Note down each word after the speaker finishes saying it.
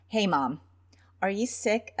Hey mom, are you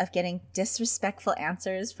sick of getting disrespectful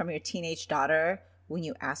answers from your teenage daughter when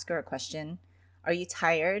you ask her a question? Are you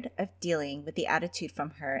tired of dealing with the attitude from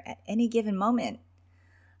her at any given moment?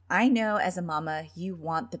 I know as a mama, you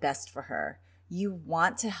want the best for her. You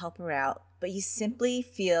want to help her out, but you simply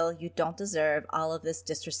feel you don't deserve all of this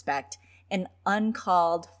disrespect and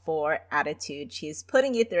uncalled for attitude she is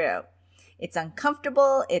putting you through. It's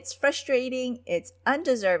uncomfortable, it's frustrating, it's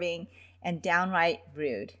undeserving, and downright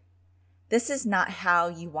rude. This is not how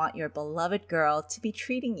you want your beloved girl to be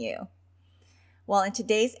treating you. Well, in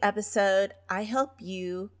today's episode, I help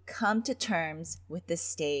you come to terms with this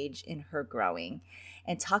stage in her growing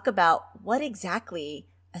and talk about what exactly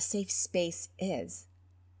a safe space is.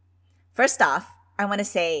 First off, I want to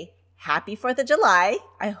say happy 4th of July.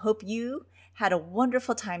 I hope you had a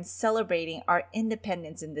wonderful time celebrating our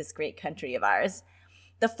independence in this great country of ours.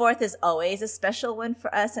 The 4th is always a special one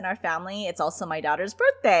for us and our family. It's also my daughter's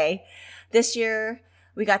birthday. This year,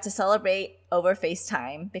 we got to celebrate over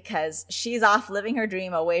FaceTime because she's off living her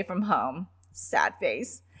dream away from home. Sad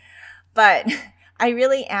face. But I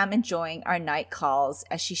really am enjoying our night calls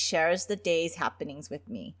as she shares the day's happenings with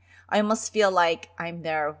me. I almost feel like I'm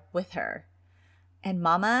there with her. And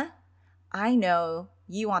Mama, I know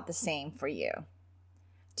you want the same for you.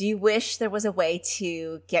 Do you wish there was a way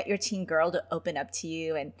to get your teen girl to open up to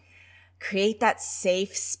you and create that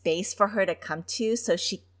safe space for her to come to so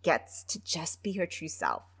she gets to just be her true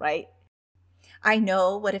self, right? I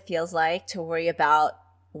know what it feels like to worry about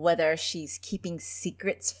whether she's keeping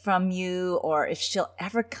secrets from you or if she'll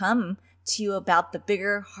ever come to you about the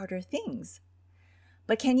bigger, harder things.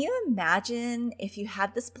 But can you imagine if you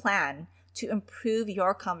had this plan to improve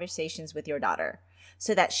your conversations with your daughter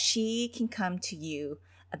so that she can come to you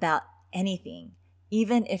about anything,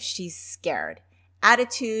 even if she's scared,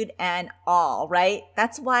 attitude and all, right?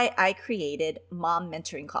 That's why I created Mom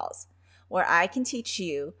Mentoring Calls, where I can teach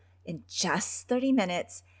you in just 30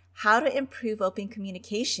 minutes how to improve open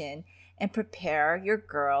communication and prepare your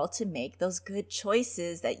girl to make those good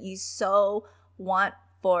choices that you so want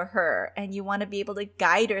for her. And you want to be able to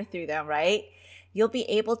guide her through them, right? You'll be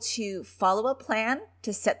able to follow a plan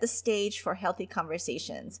to set the stage for healthy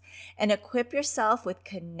conversations and equip yourself with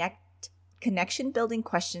connection building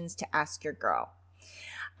questions to ask your girl.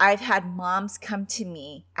 I've had moms come to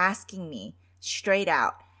me asking me straight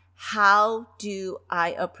out, how do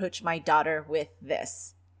I approach my daughter with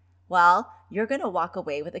this? Well, you're going to walk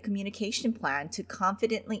away with a communication plan to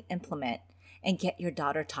confidently implement and get your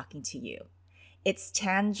daughter talking to you. It's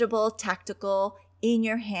tangible, tactical, in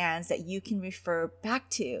your hands that you can refer back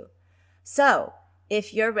to. So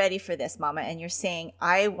if you're ready for this, Mama, and you're saying,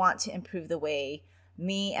 I want to improve the way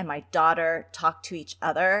me and my daughter talk to each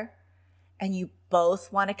other, and you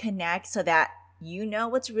both want to connect so that you know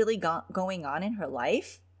what's really going on in her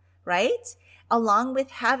life, right? Along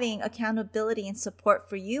with having accountability and support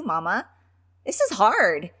for you, Mama. This is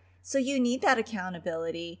hard. So you need that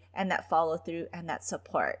accountability and that follow through and that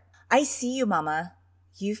support. I see you, Mama.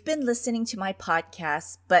 You've been listening to my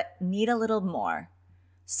podcast, but need a little more.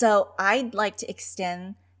 So I'd like to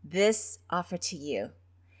extend this offer to you.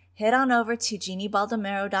 Head on over to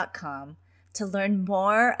jeanniebaldomero.com to learn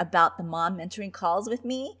more about the Mom Mentoring Calls with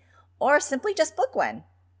me, or simply just book one.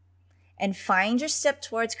 And find your step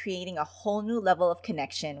towards creating a whole new level of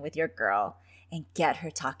connection with your girl and get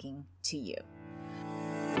her talking to you.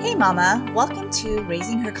 Hey Mama, welcome to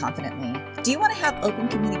Raising Her Confidently. Do you want to have open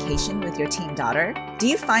communication with your teen daughter? Do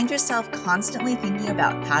you find yourself constantly thinking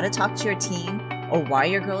about how to talk to your teen or why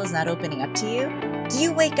your girl is not opening up to you? Do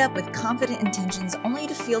you wake up with confident intentions only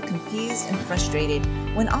to feel confused and frustrated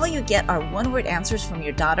when all you get are one-word answers from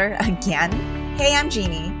your daughter again? Hey, I'm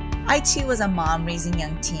Jeannie. I too was a mom raising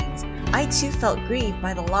young teens. I too felt grieved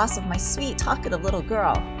by the loss of my sweet, talkative little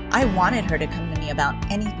girl. I wanted her to come to me about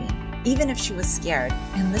anything, even if she was scared,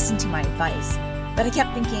 and listen to my advice. But I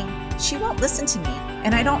kept thinking, she won't listen to me,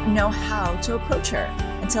 and I don't know how to approach her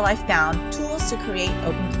until I found tools to create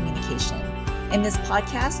open communication. In this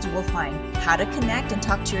podcast, you will find how to connect and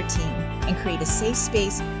talk to your teen and create a safe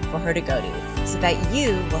space for her to go to so that you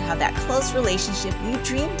will have that close relationship you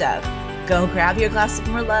dreamed of. Go grab your glass of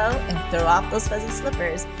Merlot and throw off those fuzzy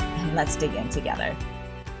slippers, and let's dig in together.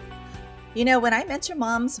 You know, when I mentor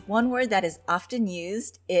moms, one word that is often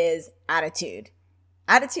used is attitude.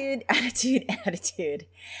 Attitude, attitude, attitude.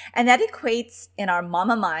 And that equates in our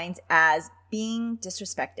mama minds as being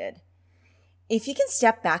disrespected. If you can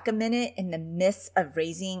step back a minute in the midst of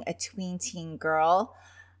raising a tween-teen girl,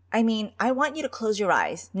 I want you to close your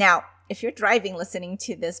eyes. Now, if you're driving listening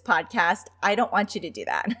to this podcast, I don't want you to do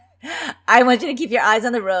that. I want you to keep your eyes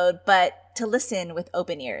on the road, but to listen with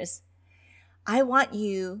open ears. I want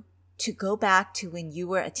you to go back to when you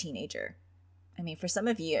were a teenager. I mean, for some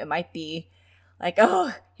of you, it might be like,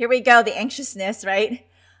 oh, here we go, the anxiousness, right?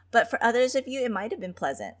 But for others of you, it might have been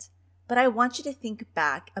pleasant. But I want you to think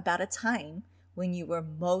back about a time when you were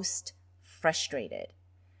most frustrated,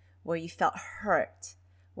 where you felt hurt,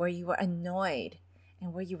 where you were annoyed,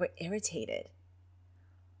 and where you were irritated.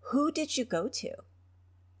 Who did you go to?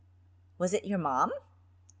 Was it your mom?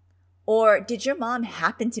 Or did your mom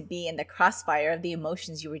happen to be in the crossfire of the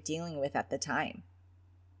emotions you were dealing with at the time?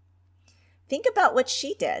 Think about what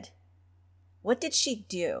she did. What did she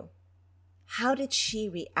do? How did she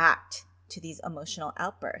react to these emotional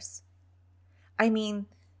outbursts? I mean,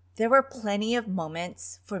 there were plenty of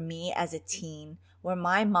moments for me as a teen where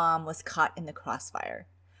my mom was caught in the crossfire.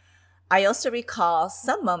 I also recall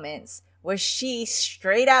some moments where she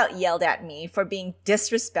straight out yelled at me for being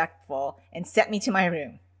disrespectful and sent me to my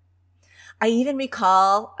room. I even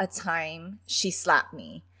recall a time she slapped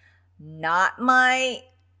me. Not my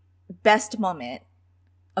best moment,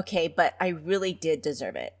 okay, but I really did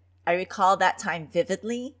deserve it. I recall that time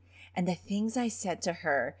vividly, and the things I said to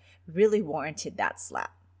her really warranted that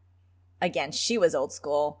slap. Again, she was old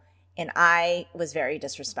school, and I was very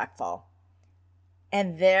disrespectful.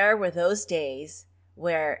 And there were those days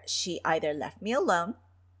where she either left me alone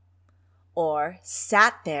or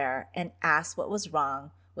sat there and asked what was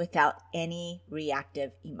wrong without any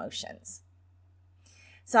reactive emotions.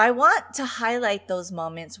 So I want to highlight those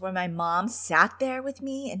moments where my mom sat there with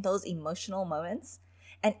me in those emotional moments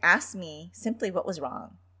and asked me simply what was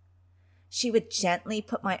wrong. She would gently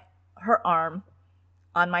put her arm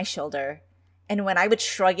on my shoulder, and when I would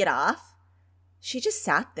shrug it off, she just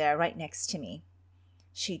sat there right next to me.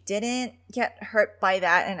 She didn't get hurt by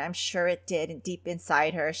that, and I'm sure it did, and deep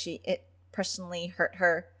inside her, it personally hurt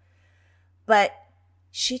her. But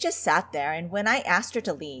she just sat there, and when I asked her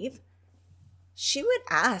to leave, she would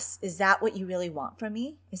ask, is that what you really want from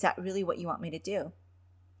me? Is that really what you want me to do?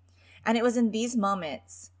 And it was in these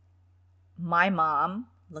moments, my mom,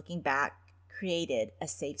 looking back, created a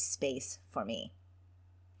safe space for me.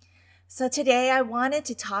 So today I wanted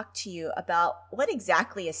to talk to you about what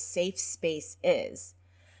exactly a safe space is.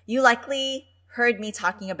 You likely heard me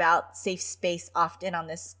talking about safe space often on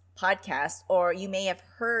this podcast, or you may have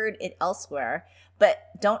heard it elsewhere, but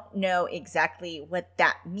don't know exactly what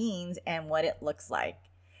that means and what it looks like.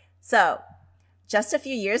 So, just a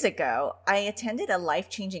few years ago, I attended a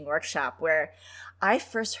life-changing workshop where I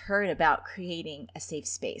first heard about creating a safe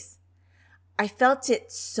space. I felt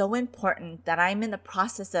it so important that I'm in the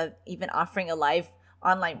process of even offering a live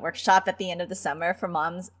online workshop at the end of the summer for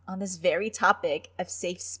moms on this very topic of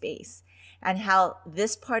safe space and how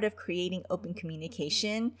this part of creating open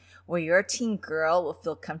communication where your teen girl will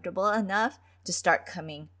feel comfortable enough to start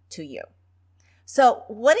coming to you. So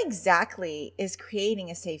what exactly is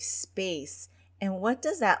creating a safe space, and what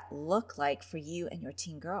does that look like for you and your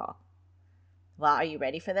teen girl? Well, are you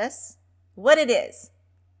ready for this? What it is.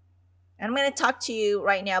 And I'm going to talk to you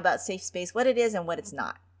right now about safe space, what it is and what it's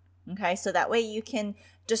not. Okay, so that way you can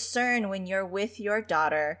discern when you're with your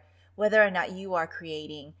daughter whether or not you are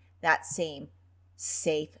creating that same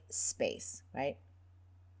safe space, right?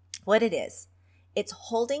 What it is, it's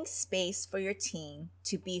holding space for your teen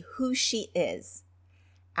to be who she is,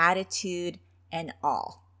 attitude and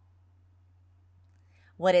all.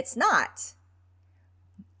 What it's not,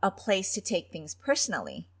 a place to take things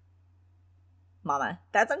personally. Mama,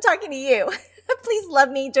 I'm talking to you. Please love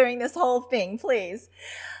me during this whole thing, please.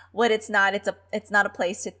 What it's not, it's not a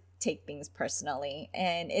place to take things personally.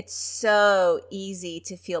 And it's so easy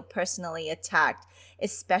to feel personally attacked,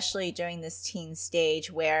 especially during this teen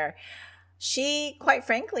stage where she, quite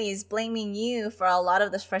frankly, is blaming you for a lot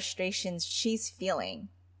of the frustrations she's feeling.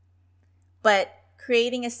 But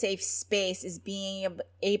creating a safe space is being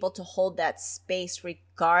able to hold that space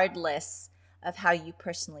regardless of how you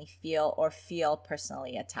personally feel or feel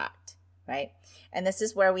personally attacked, right? And this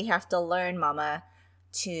is where we have to learn, Mama,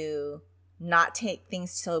 to not take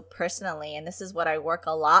things so personally. And this is what I work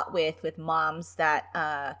a lot with moms that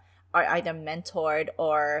are either mentored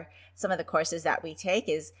or some of the courses that we take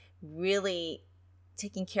is really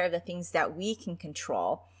taking care of the things that we can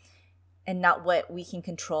control and not what we can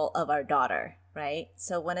control of our daughter, right?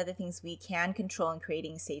 So one of the things we can control in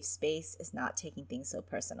creating safe space is not taking things so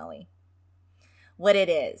personally. What it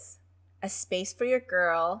is, a space for your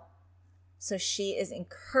girl so she is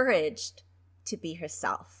encouraged to be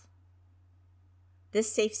herself.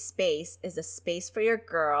 This safe space is a space for your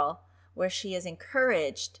girl where she is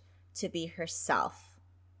encouraged to be herself,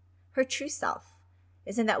 her true self.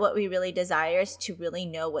 Isn't that what we really desire, is to really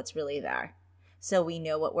know what's really there? So we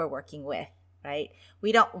know what we're working with, right?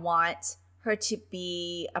 We don't want her to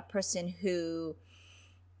be a person who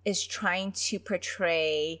is trying to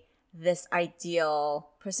portray this ideal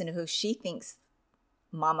person who she thinks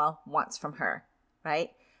mama wants from her,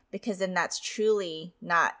 right? Because then that's truly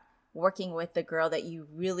not working with the girl that you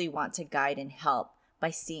really want to guide and help by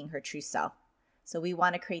seeing her true self. So we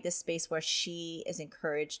want to create this space where she is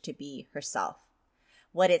encouraged to be herself.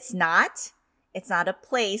 What it's not a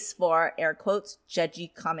place for, air quotes,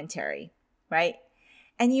 judgy commentary, right?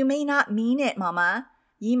 And you may not mean it, mama.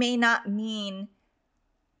 You may not mean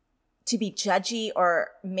to be judgy or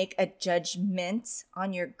make a judgment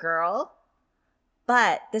on your girl,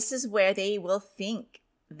 but this is where they will think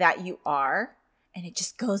that you are, and it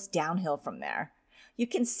just goes downhill from there. You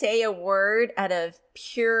can say a word out of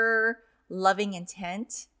pure loving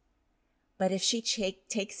intent, but if she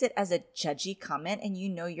takes it as a judgy comment, and you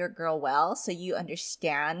know your girl well, so you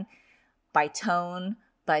understand by tone,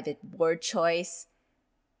 by the word choice,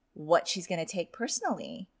 what she's going to take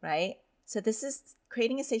personally, right? So this is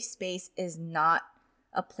creating a safe space is not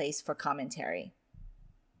a place for commentary.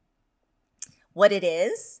 What it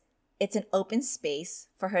is, it's an open space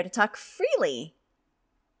for her to talk freely.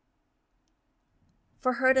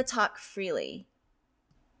 For her to talk freely.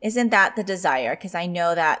 Isn't that the desire? Because I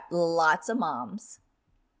know that lots of moms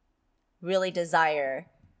really desire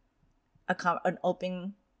an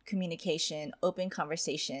open communication, open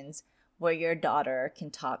conversations where your daughter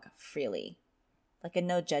can talk freely, like a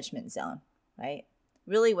no judgment zone, right?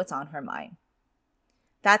 Really what's on her mind.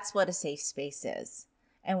 That's what a safe space is.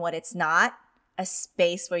 And what it's not, a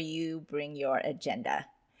space where you bring your agenda,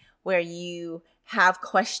 where you have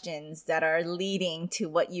questions that are leading to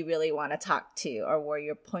what you really want to talk to or where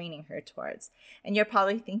you're pointing her towards. And you're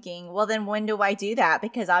probably thinking, well, then when do I do that?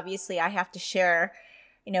 Because obviously I have to share,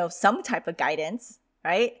 some type of guidance,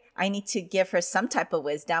 right? I need to give her some type of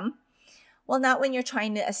wisdom. Well, not when you're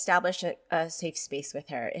trying to establish a safe space with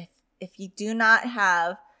her. If you do not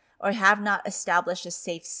have or have not established a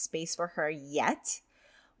safe space for her yet,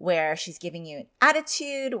 where she's giving you an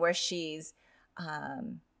attitude, where she's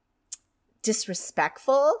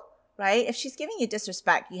disrespectful, right? If she's giving you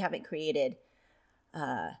disrespect, you haven't created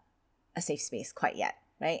a safe space quite yet,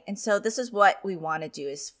 right? And so this is what we want to do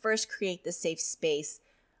is first create the safe space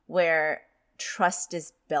where trust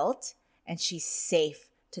is built and she's safe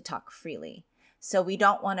to talk freely. So we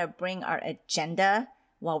don't want to bring our agenda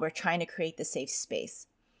while we're trying to create the safe space.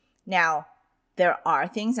 Now, there are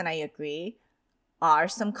things, and I agree, are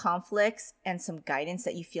some conflicts and some guidance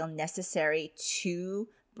that you feel necessary to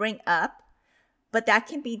bring up, but that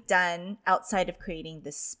can be done outside of creating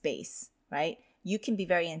this space, right? You can be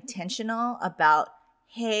very intentional about,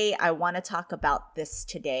 hey, I want to talk about this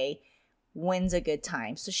today. When's a good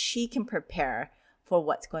time? So she can prepare for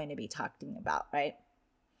what's going to be talking about, right?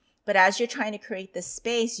 But as you're trying to create this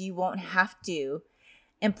space, you won't have to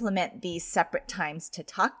implement these separate times to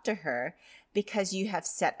talk to her because you have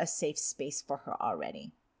set a safe space for her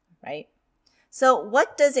already, right? So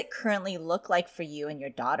what does it currently look like for you and your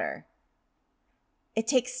daughter? It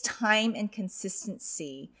takes time and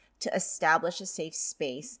consistency to establish a safe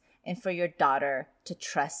space and for your daughter to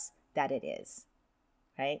trust that it is,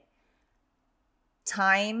 right?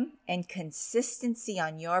 Time and consistency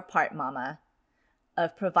on your part, mama,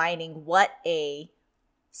 of providing what a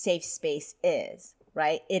safe space is,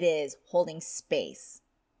 right? It is holding space,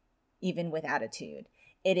 even with attitude.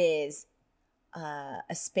 It is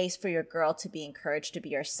a space for your girl to be encouraged to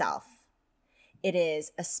be herself. It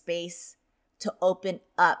is a space to open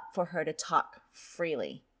up for her to talk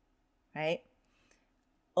freely, right?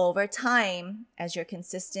 Over time, as you're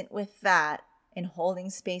consistent with that and holding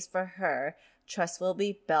space for her, trust will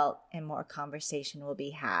be built and more conversation will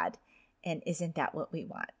be had. And isn't that what we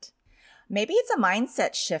want? Maybe it's a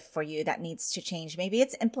mindset shift for you that needs to change. Maybe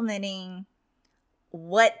it's implementing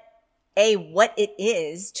what it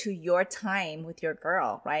is to your time with your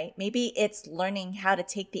girl, right? Maybe it's learning how to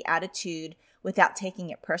take the attitude without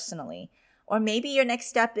taking it personally. Or maybe your next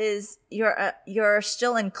step is you're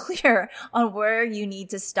still unclear on where you need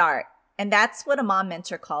to start. And that's what a mom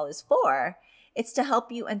mentor call is for. It's to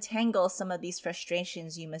help you untangle some of these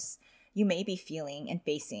frustrations you may be feeling and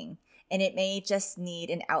facing. And it may just need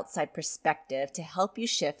an outside perspective to help you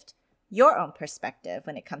shift your own perspective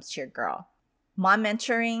when it comes to your girl. Mom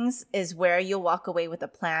mentorings is where you'll walk away with a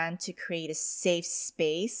plan to create a safe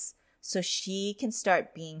space so she can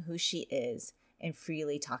start being who she is and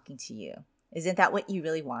freely talking to you. Isn't that what you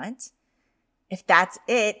really want? If that's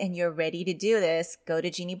it and you're ready to do this, go to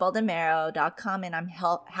jeanniebaldemero.com and I'm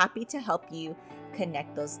happy to help you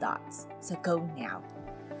connect those dots. So go now.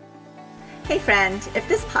 Hey friend, if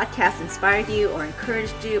this podcast inspired you or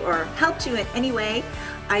encouraged you or helped you in any way,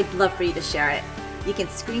 I'd love for you to share it. You can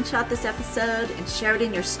screenshot this episode and share it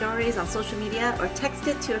in your stories on social media or text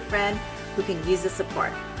it to a friend who can use the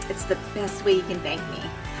support. It's the best way you can thank me.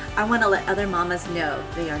 I want to let other mamas know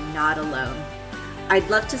they are not alone. I'd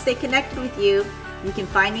love to stay connected with you. You can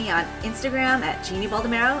find me on Instagram at Jeannie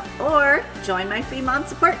Baldamero or join my free mom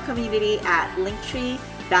support community at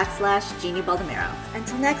Linktree/Jeannie Baldamero.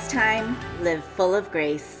 Until next time, live full of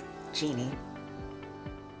grace, Jeannie.